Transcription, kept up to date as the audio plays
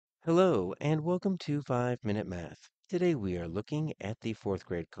Hello, and welcome to 5 Minute Math. Today we are looking at the fourth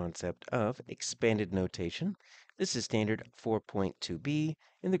grade concept of expanded notation. This is standard 4.2b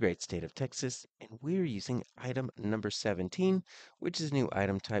in the great state of Texas, and we're using item number 17, which is a new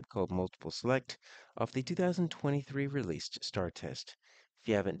item type called multiple select off the 2023 released STAAR test. If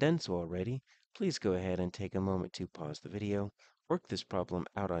you haven't done so already, please go ahead and take a moment to pause the video, work this problem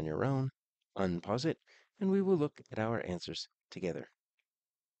out on your own, unpause it, and we will look at our answers together.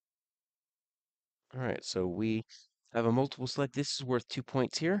 All right, so we have a multiple select. This is worth 2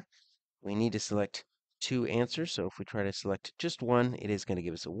 points here. We need to select two answers. So if we try to select just one, it is going to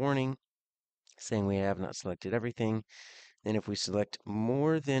give us a warning saying we have not selected everything. Then if we select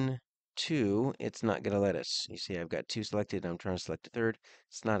more than two, it's not going to let us. You see, I've got two selected. I'm trying to select a third.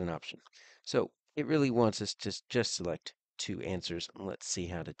 It's not an option. So it really wants us to just select two answers. Let's see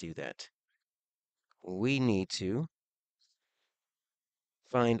how to do that. We need to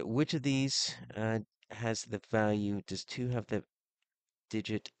find which of these has the value. Does 2 have the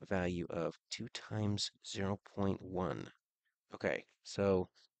digit value of 2 times 0.1. Okay, so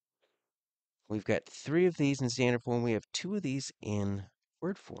we've got 3 of these in standard form. We have 2 of these in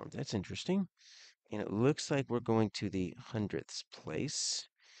word form. That's interesting. And it looks like we're going to the hundredths place.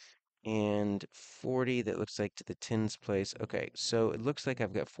 And 40, that looks like to the tens place. Okay, so it looks like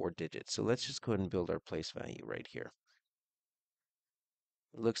I've got 4 digits. So let's just go ahead and build our place value right here.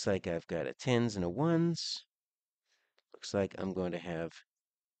 It looks like I've got a tens and a ones. Looks like I'm going to have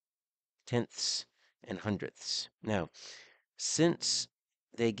tenths and hundredths. Now, since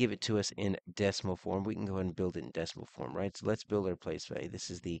they give it to us in decimal form, we can go ahead and build it in decimal form, right? So let's build our place value. This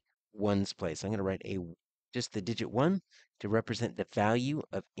is the ones place. I'm going to write just the digit 1 to represent the value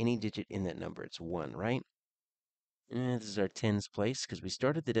of any digit in that number. It's 1, right? And this is our tens place because we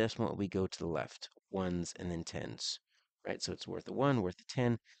started the decimal, we go to the left, ones and then tens, right? So it's worth a 1, worth a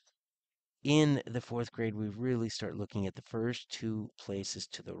 10. In the fourth grade, we really start looking at the first two places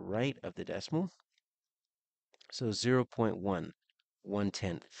to the right of the decimal. So 0.1,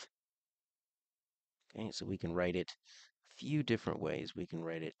 1/10. Okay, so we can write it a few different ways. We can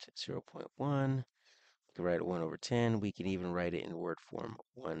write it 0.1, we can write it 1 over 10, we can even write it in word form,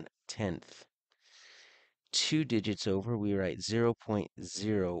 1/10. 2 digits over, we write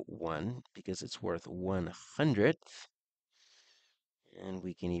 0.01 because it's worth 1/100th. And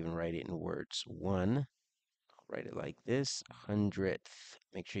we can even write it in words. 1, I'll write it like this, 100th.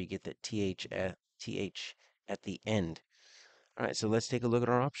 Make sure you get that TH at the end. All right, so let's take a look at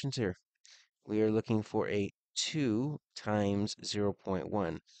our options here. We are looking for a 2 times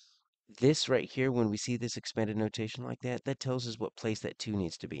 0.1. This right here, when we see this expanded notation like that, that tells us what place that 2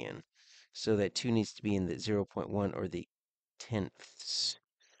 needs to be in. So that 2 needs to be in the 0.1 or the tenths.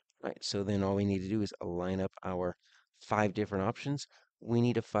 Right, so then all we need to do is line up our 5 different options. We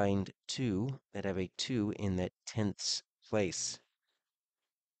need to find 2 that have a 2 in that tenths place.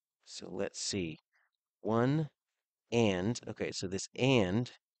 So let's see. 1 and, okay, so this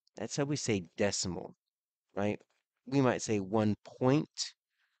and, that's how we say decimal, right? We might say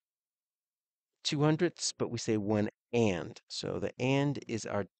 1.200ths, but we say 1 and. So the and is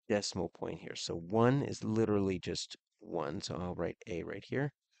our decimal point here. So 1 is literally just 1. So I'll write A right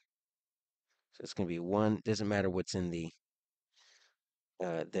here. So it's going to be 1. Doesn't matter what's in the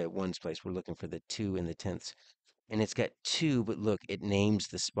ones place. We're looking for the 2 in the tenths. And it's got 2, but look, it names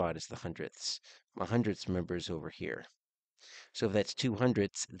the spot as the hundredths. My hundredths, remember, is over here. So if that's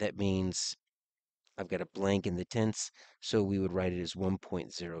 200ths, that means I've got a blank in the tenths, so we would write it as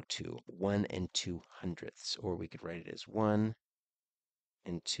 1.02, 1 and 2 hundredths, or we could write it as 1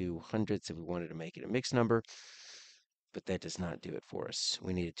 and 2 hundredths if we wanted to make it a mixed number, but that does not do it for us.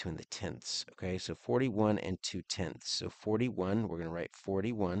 We need it to in the tenths, okay? So 41 and 2 tenths. So 41, we're going to write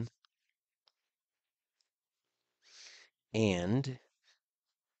 41 and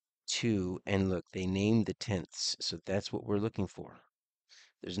 2, and look, they named the tenths, so that's what we're looking for.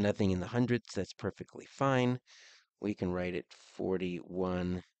 There's nothing in the hundredths, that's perfectly fine. We can write it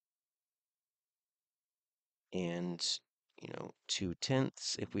 41 and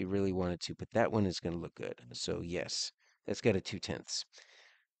 2/10 if we really wanted to, but that one is going to look good. So yes, that's got a 2/10.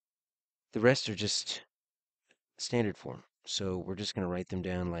 The rest are just standard form. So we're just going to write them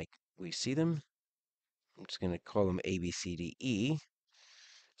down like we see them. I'm just going to call them A, B, C, D, E.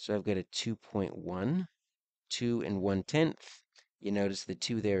 So I've got a 2.1, 2 and 1/10. You notice the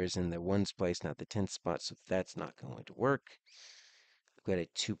 2 there is in the ones place, not the tenth spot, so that's not going to work. I've got a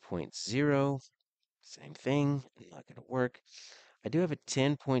 2.0, same thing, not going to work. I do have a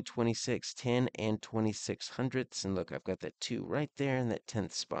 10.26, 10 and 26 hundredths, and look, I've got that 2 right there in that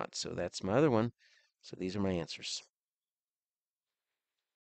 10th spot, so that's my other one. So these are my answers.